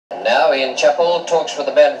And now Ian Chappel talks with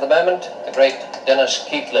the man of the moment, the great Dennis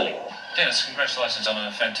Lillee. Dennis, congratulations on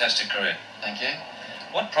a fantastic career. Thank you.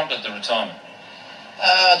 What prompted the retirement?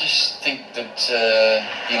 I just think that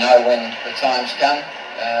you know when the time's come.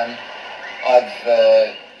 I've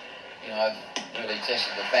really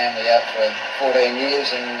tested the family out for 14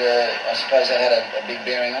 years, and I suppose that had a big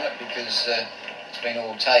bearing on it because it's been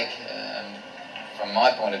all take from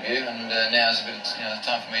my point of view, and now it's a bit,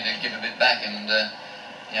 time for me to give a bit back, and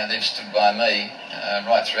they've stood by me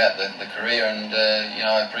right throughout the career, and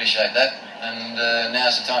I appreciate that, and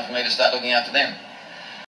now's the time for me to start looking after them.